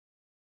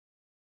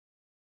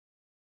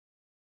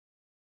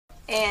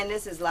And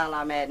this is La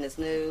La Madness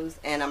News,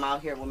 and I'm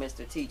out here with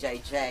Mr.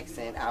 TJ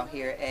Jackson out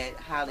here at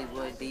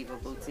Hollywood Diva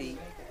Boutique,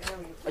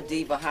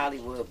 Diva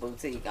Hollywood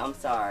Boutique. I'm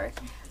sorry.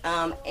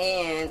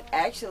 And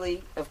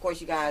actually, of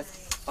course, you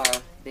guys are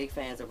big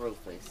fans of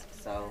Ruthless,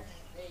 so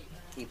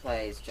he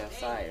plays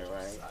Josiah,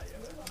 right?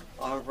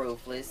 On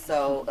Ruthless.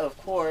 So, of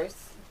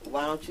course,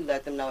 why don't you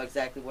let them know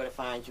exactly where to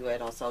find you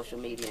at on social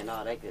media and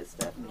all that good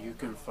stuff? You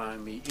can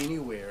find me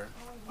anywhere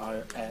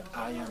at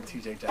I am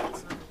TJ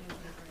Jackson.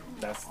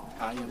 That's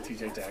I am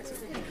TJ Jackson.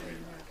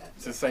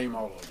 It's the same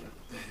all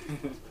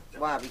over.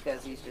 Why?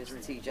 Because he's just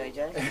TJ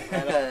Jackson?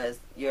 Because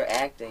your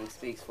acting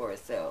speaks for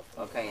itself,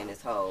 okay, in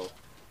this whole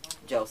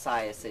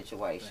Josiah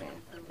situation,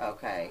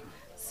 okay?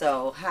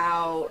 So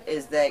how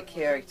is that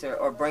character,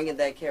 or bringing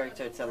that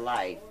character to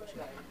life,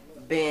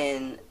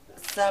 been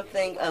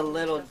something a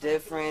little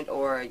different,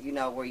 or, you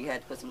know, where you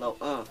had to put some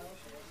little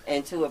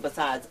into it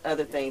besides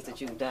other things that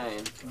you've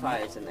done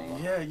prior to that?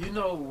 Yeah, you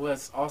know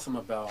what's awesome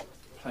about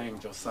playing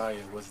Josiah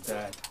was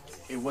that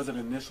it wasn't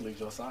initially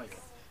Josiah.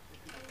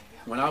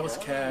 When I was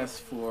cast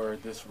for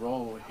this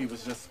role, he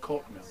was just a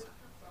cult member.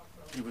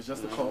 He was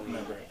just a cult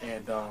member,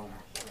 and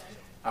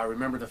I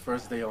remember the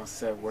first day on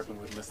set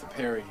working with Mr.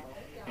 Perry,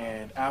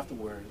 and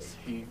afterwards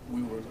we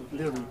were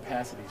literally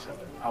passing each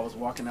other. I was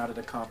walking out of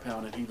the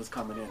compound and he was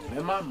coming in, and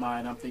in my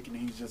mind I'm thinking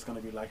he's just going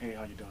to be like, hey,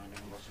 how you doing?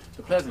 And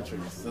the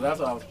pleasantries. So that's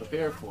what I was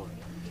prepared for.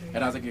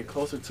 And as I get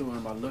closer to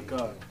him, I look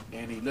up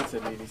and he looks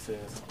at me and he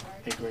says,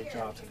 hey, great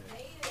job today.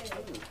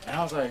 And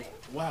I was like,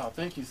 wow,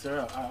 thank you,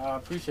 sir. I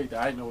appreciate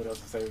that. I didn't know what else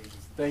to say. It was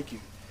just, thank you.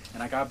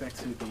 And I got back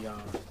to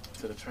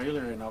the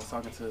trailer, and I was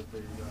talking to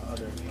the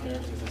other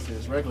characters and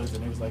serious regulars,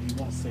 and they was like, he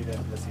won't say that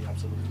unless he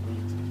absolutely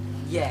means it.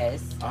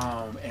 Yes.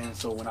 And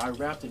so when I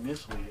rapped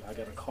initially, I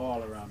got a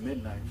call around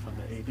midnight from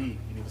the AD,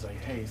 and he was like,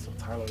 hey, so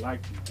Tyler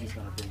liked you. He's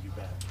going to bring you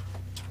back.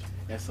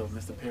 And so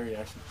Mr. Perry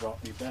actually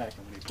brought me back,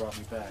 and when he brought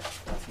me back,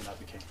 that's when I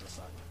became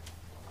Josiah.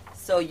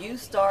 So you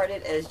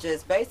started as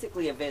just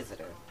basically a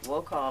visitor.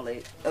 We'll call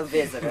it a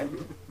visitor.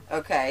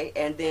 Okay.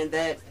 And then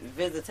that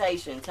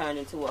visitation turned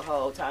into a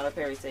whole. Tyler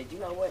Perry said, you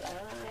know what?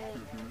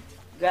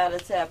 I got to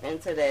tap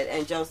into that.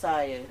 And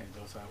Josiah. And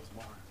Josiah was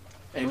born.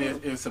 And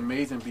it's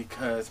amazing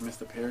because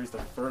Mr. Perry's the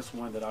first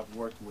one that I've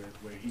worked with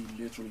where he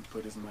literally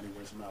put his money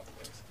where his mouth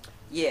was.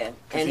 Yeah.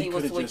 And he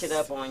would switch it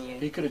up on you.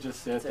 He could have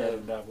just said that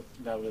and that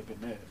would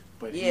have been it.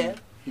 But yeah.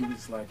 He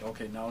was like,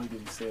 okay, not only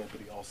did he say it,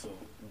 but he also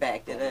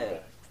backed it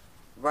up.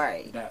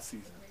 Right. That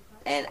season.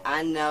 And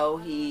I know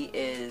he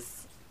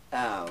is,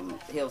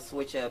 he'll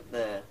switch up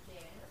the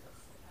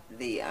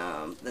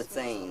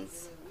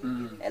scenes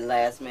at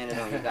last minute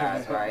on you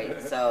guys,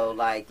 right? So,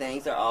 like,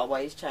 things are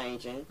always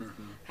changing.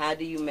 How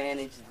do you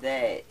manage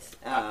that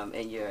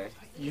in your...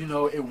 You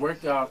know, it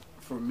worked out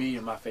for me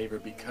in my favor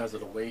because of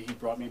the way he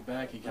brought me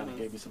back. He kind of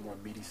gave me some more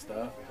meaty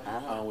stuff,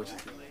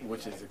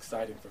 which is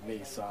exciting for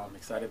me. So I'm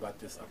excited about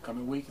this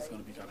upcoming week. It's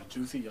going to be kind of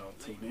juicy. Y'all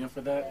tune in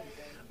for that.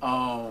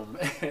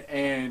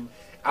 And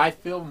I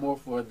feel more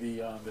for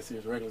the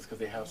series regulars because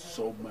they have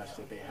so much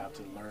that they have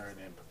to learn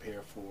and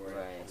prepare for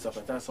and stuff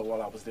like that. So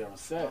while I was there on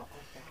set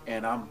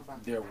and I'm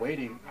there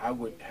waiting, I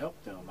would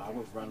help them. I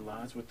would run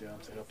lines with them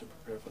to help them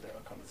prepare for their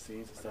upcoming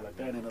scenes and stuff like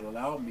that. And it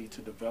allowed me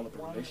to develop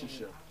a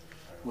relationship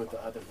with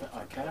the other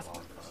cast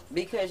members.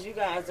 Because you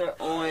guys are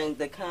on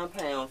the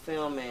compound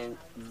filming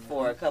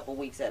for a couple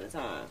weeks at a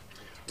time.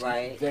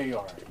 Right? They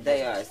are.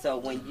 They are. So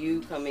when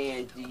you come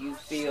in, do you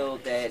feel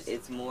that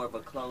it's more of a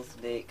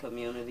close-knit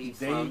community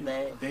from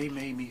that? They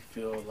made me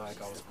feel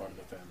like I was part of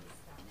the family.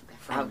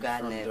 I've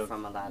gotten that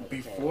from a lot of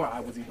before I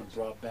was even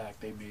brought back,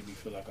 they made me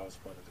feel like I was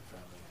part of the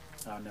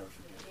family. I'll never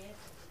forget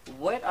it.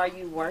 What are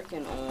you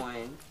working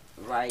on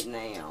right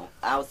now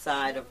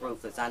outside of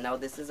Ruthless? I know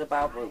this is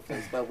about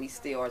Ruthless, but we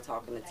still are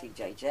talking to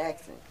TJ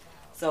Jackson.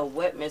 So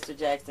what, Mr.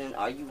 Jackson,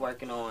 are you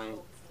working on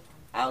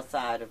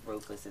outside of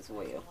Ruthless as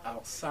well?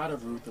 Outside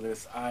of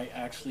Ruthless, I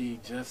actually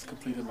just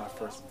completed my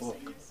first book.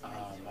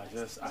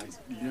 I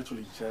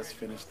literally just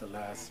finished the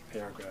last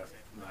paragraph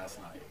last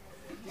night.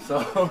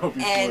 So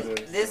and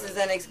this is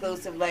an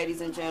exclusive,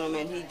 ladies and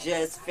gentlemen. He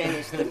just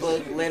finished the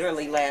book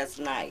literally last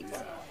night.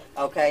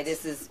 Okay,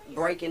 this is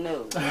breaking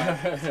news.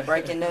 Right?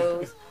 Breaking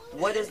news.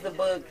 What is the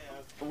book?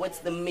 What's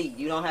the meat?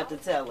 You don't have to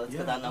tell us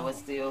because I know it's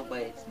still,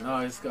 but no,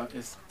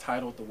 it's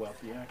titled The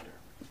Wealthy Actor.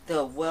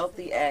 The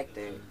Wealthy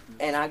Actor.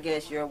 And I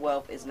guess your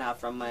wealth is not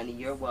from money.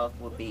 Your wealth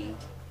would be...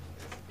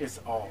 It's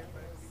all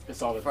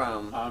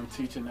from... I'm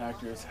teaching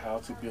actors how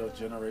to build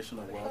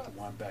generational wealth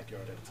one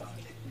backyard at a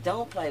time.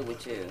 Don't play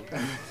with you.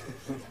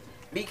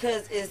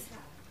 Because it's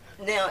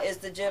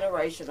the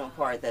generational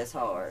part that's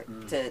hard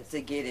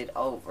to get it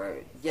over.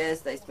 Yes,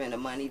 they spend the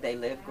money. They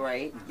live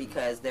great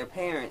because their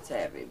parents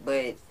have it.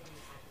 But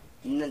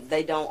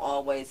they don't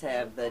always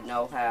have the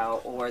know-how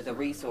or the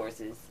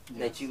resources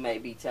that you may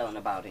be telling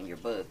about in your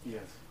book,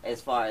 as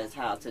far as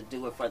how to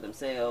do it for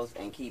themselves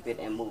and keep it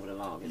and move it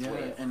along as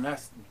well. And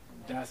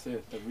that's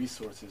it, the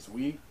resources.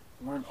 We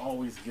weren't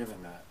always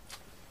given that.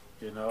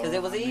 You know, Because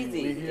it was I mean,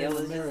 easy. we're here It in was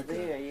just America.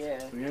 there,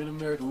 yeah. We're in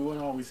America. We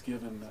weren't always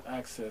given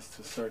access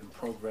to certain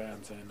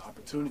programs and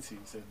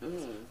opportunities,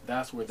 and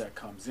that's where that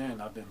comes in.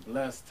 I've been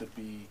blessed to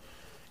be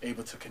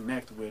able to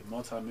connect with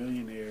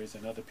multimillionaires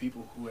and other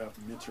people who have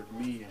mentored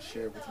me and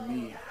shared with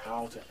me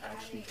how to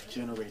actually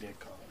generate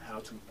income, how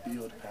to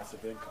build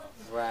passive income.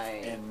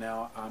 Right. And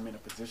now I'm in a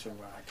position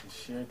where I can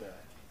share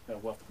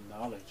that wealth of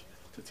knowledge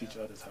to teach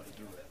others how to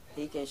do it.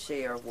 He can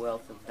share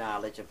wealth of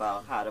knowledge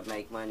about how to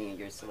make money in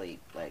your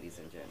sleep, ladies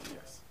and gentlemen.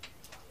 Yes.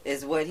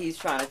 Is what he's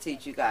trying to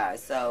teach you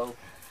guys. So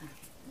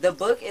the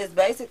book is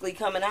basically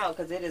coming out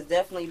because it has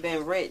definitely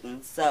been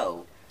written.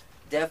 So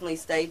definitely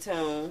stay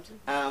tuned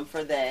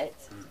for that.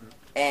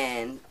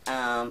 And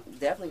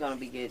definitely going to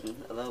be getting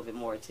a little bit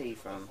more tea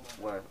from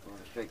where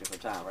we're restricted for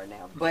time right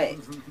now. But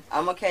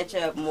I'm going to catch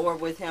up more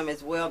with him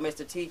as well.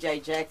 Mr.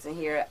 T.J. Jackson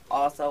here,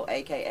 also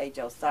a.k.a.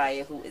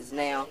 Josiah, who is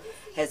now,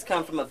 has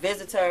come from a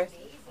visitor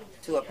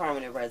to a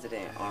permanent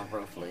resident on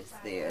Ruthless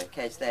there.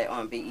 Catch that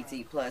on BET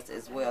Plus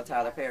as well,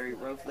 Tyler Perry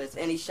Ruthless.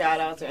 Any shout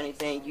outs or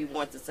anything you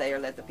want to say or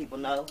let the people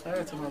know?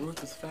 Hey, to my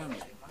Ruthless family,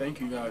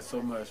 thank you guys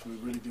so much. We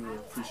really do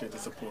appreciate the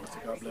support. So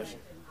God bless you.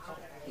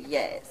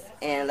 Yes,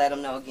 and let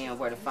them know again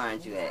where to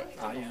find you at.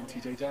 I am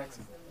TJ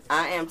Jackson.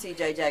 I am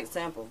TJ Jackson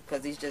Sample,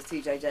 because he's just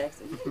TJ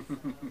Jackson.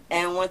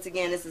 And once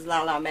again, this is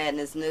La La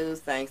Madness News.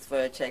 Thanks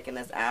for checking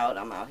us out.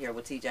 I'm out here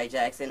with TJ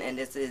Jackson, and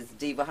this is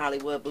Diva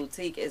Hollywood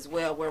Boutique as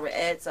well, where we're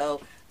at.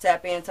 So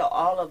tap into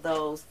all of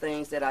those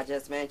things that I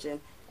just mentioned,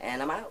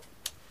 and I'm out.